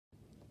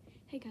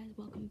Hey guys,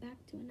 welcome back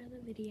to another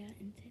video,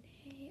 and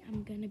today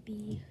I'm gonna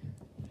be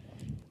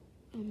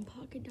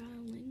pocket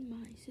dialing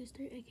my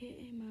sister,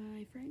 aka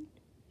my friend,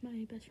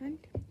 my best friend,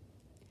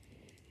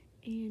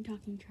 and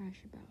talking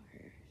trash about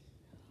her.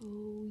 So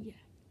yeah,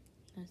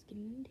 let's get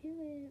into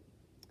it.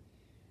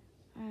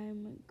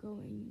 I'm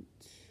going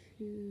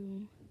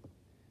to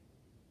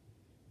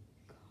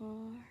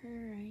call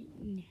her right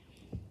now.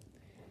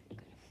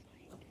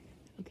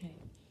 Okay,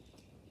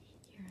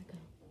 here I go.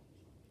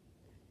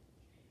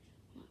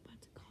 I'm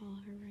about to call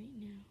her right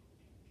now.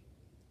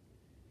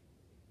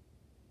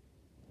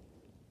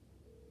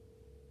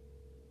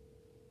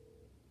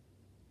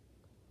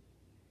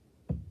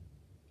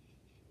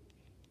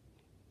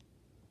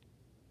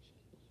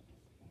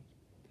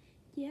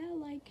 Yeah,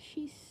 like,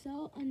 she's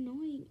so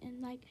annoying,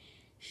 and like,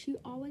 she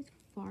always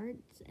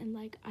farts, and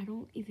like, I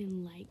don't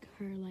even like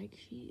her. Like,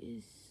 she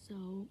is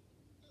so,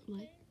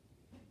 like,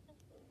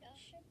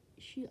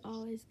 she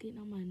always getting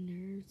on my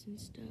nerves and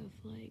stuff.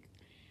 Like,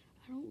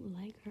 I don't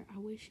like her. I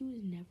wish she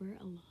was never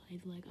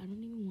alive. Like, I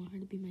don't even want her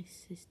to be my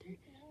sister.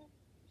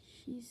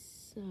 She's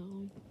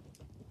so,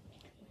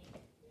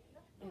 like,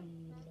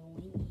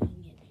 annoying,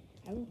 and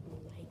I don't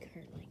like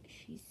her. Like,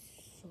 she's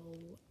so,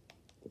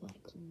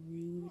 like,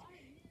 rude,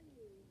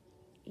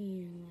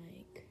 and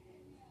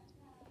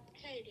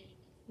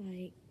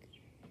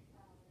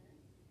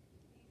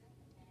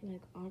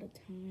like all the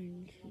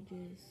time she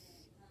just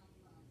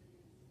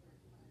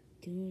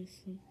doing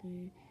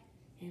something,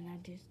 and I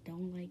just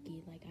don't like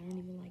it. Like, I don't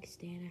even like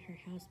staying at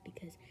her house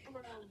because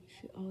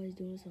she always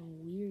doing some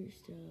weird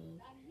stuff,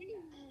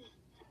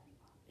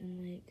 and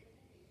like,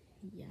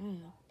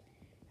 yeah,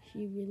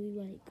 she really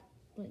like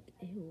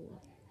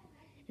ew,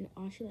 and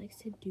all she likes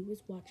to do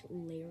is watch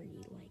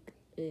Larry. Like,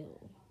 ew,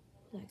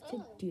 who likes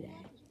to do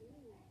that?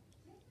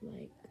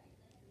 Like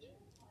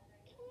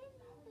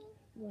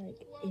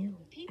ew,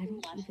 I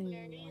don't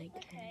even like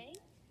her.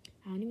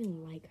 I don't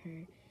even like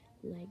her.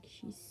 Like,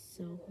 she's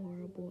so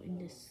horrible and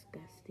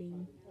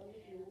disgusting.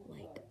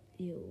 Like,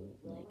 ew.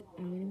 Like,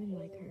 I don't even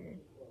like her.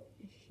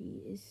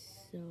 She is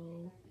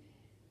so,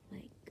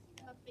 like,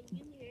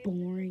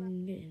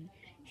 boring, and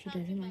she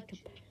doesn't like to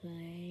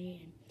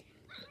play, and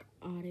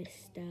all this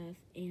stuff.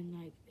 And,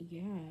 like,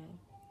 yeah.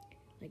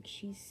 Like,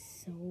 she's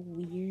so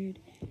weird,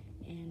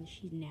 and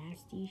she's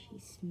nasty. She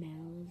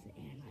smells,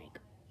 and,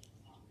 like,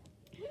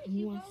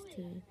 who wants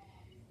to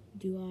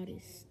do all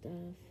this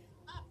stuff?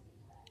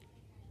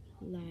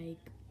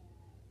 Like,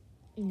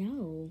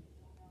 no.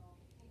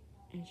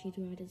 And she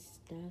do all this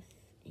stuff,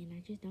 and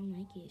I just don't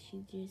like it.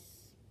 She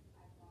just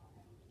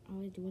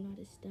always doing all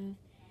this stuff,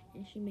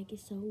 and she make it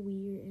so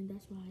weird, and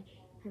that's why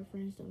her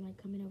friends don't like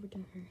coming over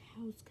to her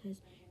house,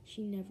 because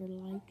she never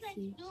likes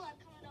it.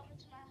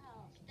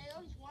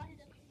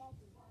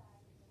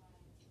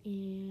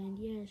 And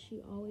yeah,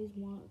 she always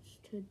wants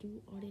to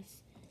do all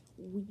this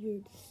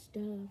weird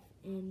stuff,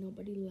 and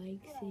nobody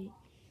likes it.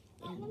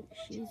 And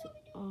she's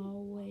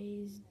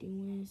always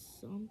doing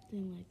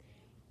something, like,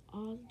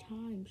 all the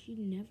time. She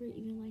never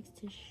even likes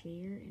to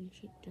share, and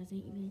she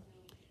doesn't even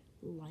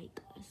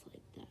like us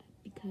like that,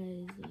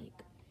 because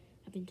like,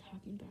 I've been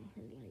talking about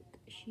her. Like,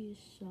 she is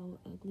so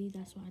ugly.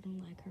 That's why I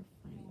don't like her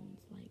friends.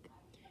 Like,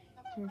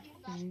 her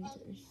friends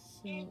are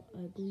so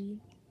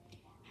ugly.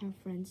 Her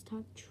friends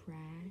talk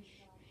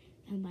trash,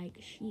 and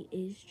like, she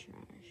is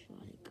trash.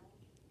 Like,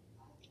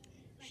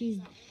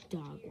 she's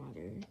dog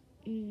water.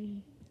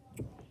 Oh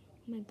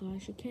my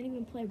gosh, I can't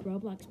even play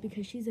Roblox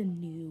because she's a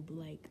noob.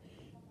 Like,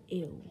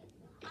 ew.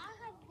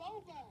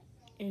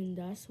 And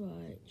that's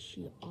why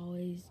she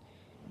always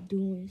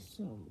doing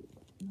some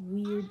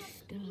weird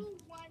stuff.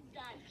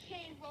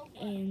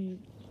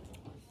 And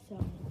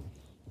so,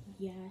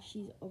 yeah,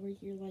 she's over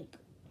here like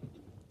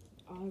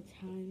all the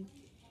time.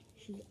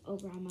 She's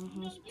over at my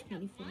house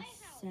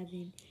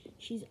 24/7.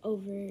 She's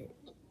over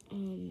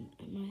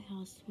at my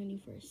house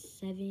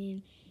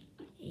 24/7.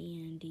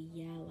 And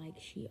yeah, like,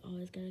 she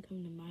always gotta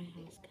come to my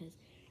house because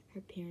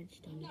her parents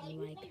don't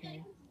even like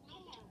her.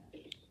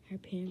 Her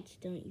parents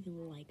don't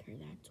even like her,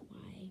 that's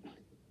why.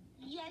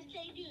 Yes,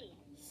 they do.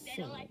 They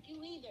don't like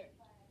you either.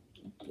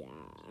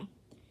 Yeah,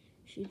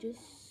 she's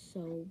just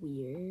so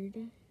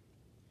weird.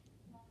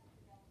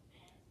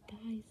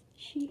 Guys,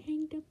 she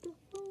hanged up the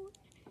phone.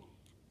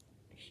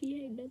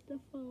 She hanged up the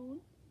phone.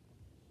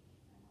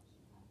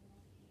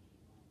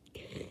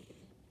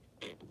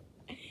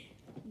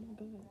 Oh my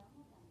god.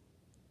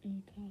 I'm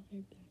gonna call her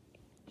back.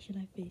 Should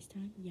I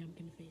FaceTime? Yeah, I'm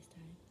gonna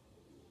FaceTime.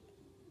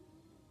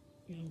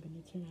 Yeah, I'm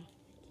gonna turn off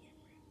the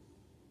camera.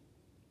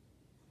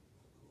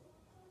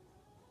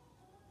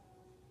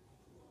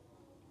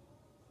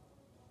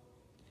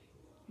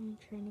 I'm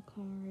trying to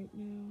call right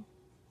now.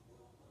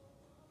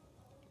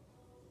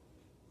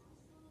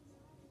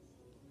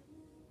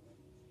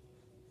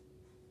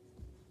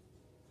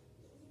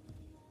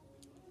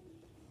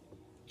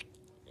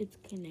 It's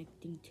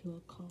connecting to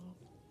a call.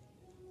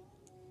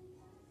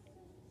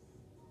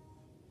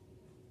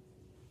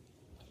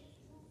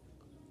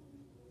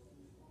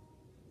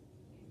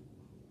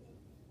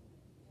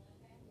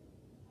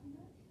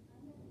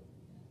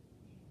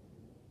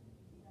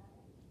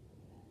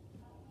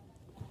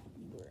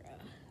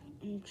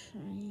 I'm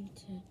trying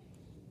to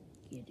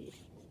get it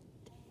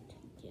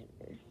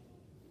together.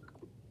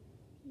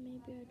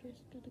 Maybe I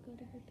just gotta go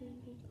to her thing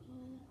and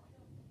call.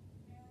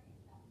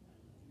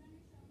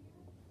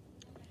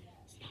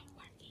 It's not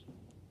working.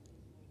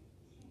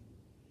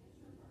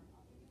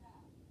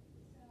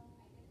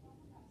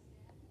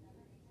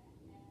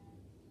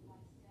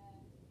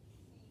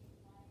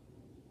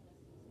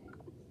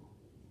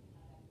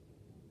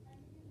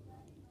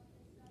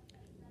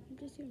 I'm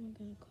just even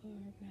gonna call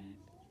her back.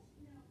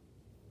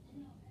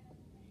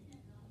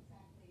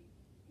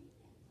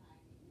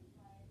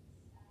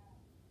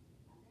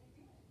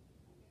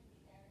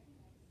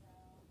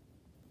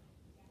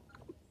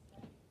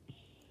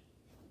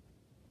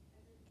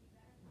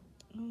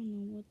 I don't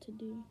know what to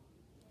do.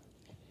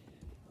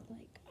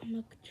 Like, I'm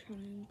gonna try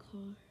and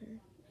call her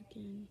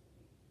again.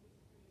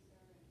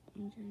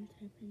 I'm trying to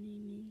type her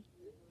name in.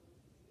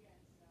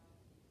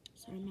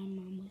 Sorry, my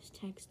mom was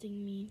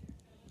texting me.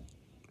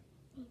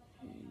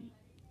 Okay,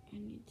 I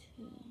need to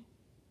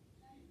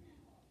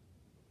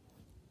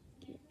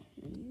get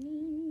her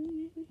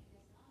name.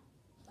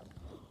 Oh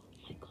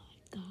my god,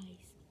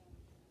 guys.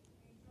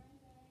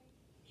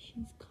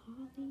 She's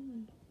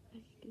calling. As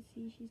you can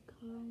see, she's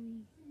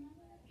calling.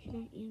 Should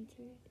I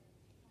answer it?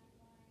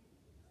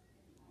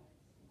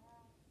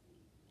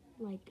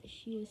 Like,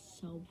 she is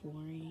so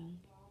boring.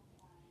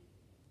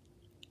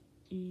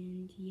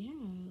 And yeah,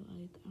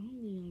 like, I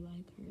don't even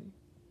like her,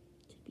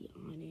 to be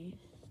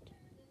honest.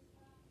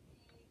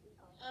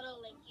 I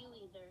don't like you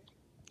either,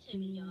 to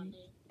be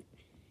honest.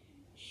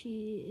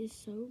 She is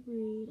so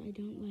rude. I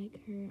don't like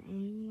her. I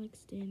don't even like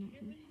staying at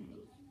her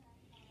house.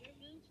 You're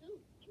rude too.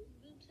 You're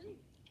rude too.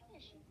 Yeah,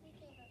 she's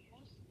making her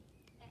house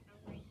that I'm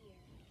right here.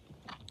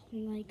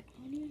 Like,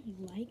 I don't even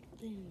like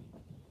them.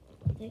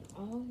 They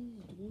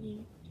always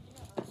doing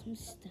some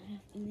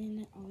stuff, and then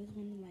they always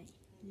want to, like,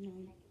 you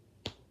know,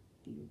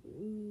 be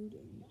rude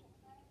and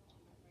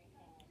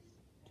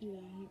do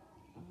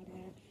all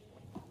that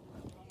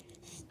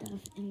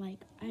stuff. And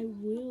like, I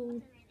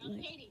will,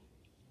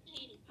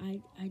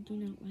 like, I do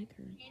not like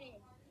her.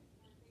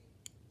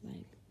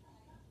 Like,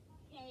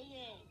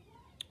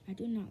 I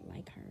do not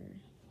like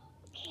her.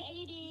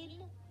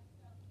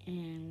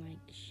 And like,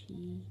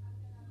 she,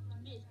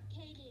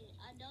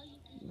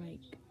 like,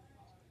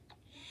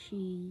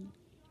 she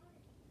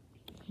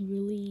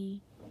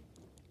really,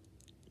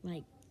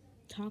 like,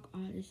 talk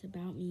all this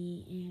about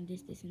me and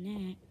this and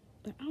that,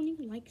 but I don't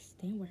even like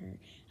staying with her.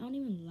 I don't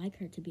even like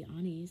her, to be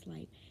honest.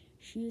 Like,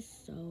 she is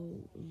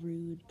so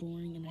rude,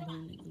 boring, and I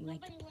don't even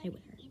like to play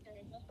with her.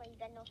 That's why you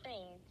got no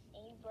friends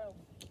and you broke.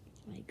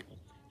 Like,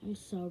 I'm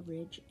so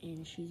rich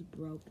and she's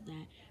broke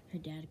that her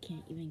dad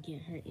can't even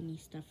get her any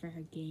stuff for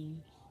her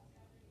games.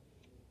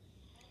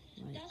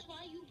 Like, that's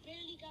why you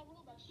barely got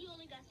Robux. You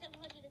only got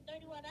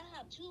 731. I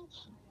have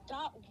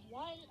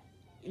 2.1.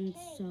 And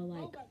so,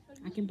 like,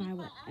 I can buy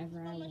whatever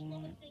I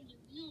want.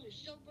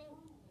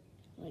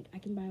 Like, I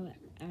can buy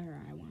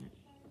whatever I want.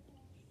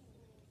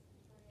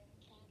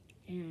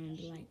 And,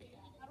 like,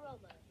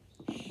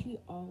 she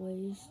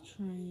always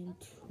trying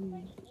to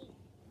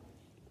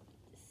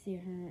sit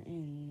her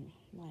and,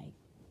 like,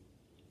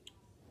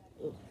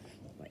 ugh,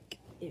 like,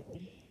 ew.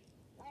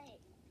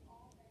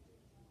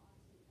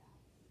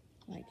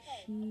 Like,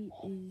 she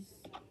is,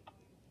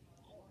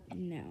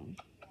 no.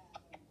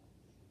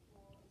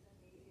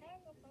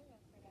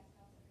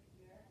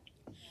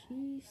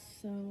 She's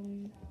so,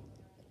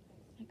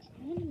 like,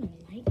 I don't even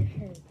like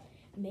her.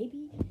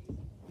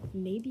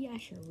 Maybe I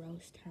should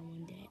roast her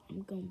one day.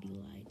 I'm gonna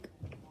be like,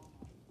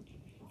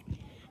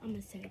 I'm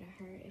gonna say to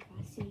her, if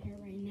I see her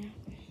right now,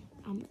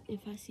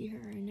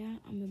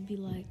 I'm gonna be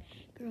like,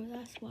 girl,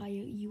 that's why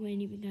you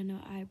ain't even got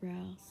no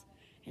eyebrows.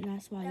 And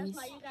that's why you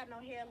got no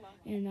hair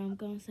left. And I'm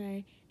gonna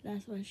say,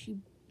 that's why she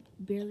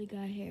barely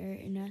got hair,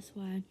 and that's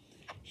why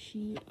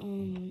she,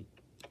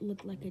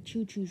 looked like a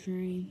choo-choo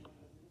train.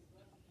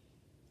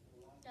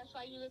 That's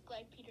why you look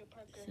like Peter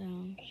Parker.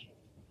 So,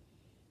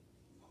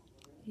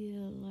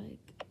 yeah,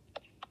 like,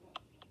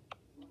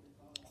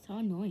 so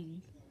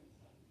annoying.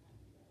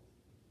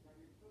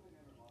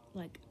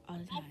 Like, all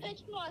the time. I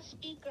put you on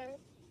speaker.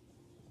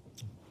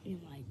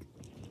 And, like,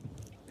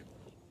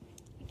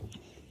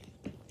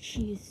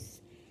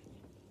 she's,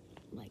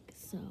 like,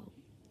 so,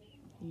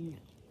 no.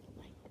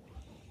 Like,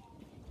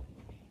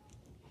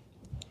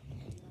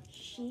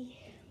 she,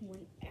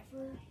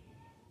 whenever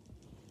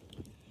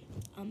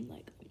I'm,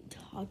 like,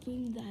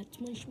 talking, that's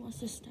when she wants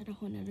to start a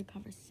whole nother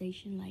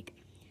conversation. Like,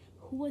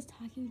 who was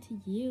talking to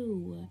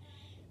you?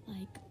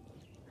 Like,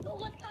 Who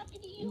was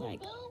talking to you,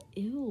 like, boo?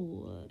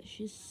 ew,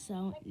 she's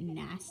so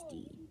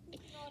nasty.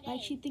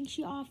 Like, she thinks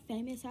she all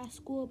famous at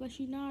school, but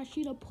she not.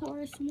 She the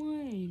poorest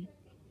one.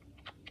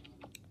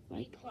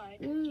 Like,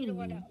 You the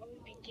one that always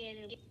be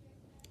getting.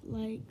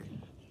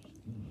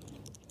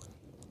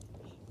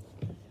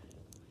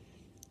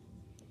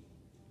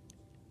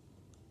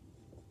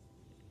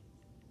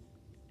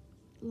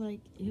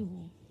 Like,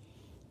 ew.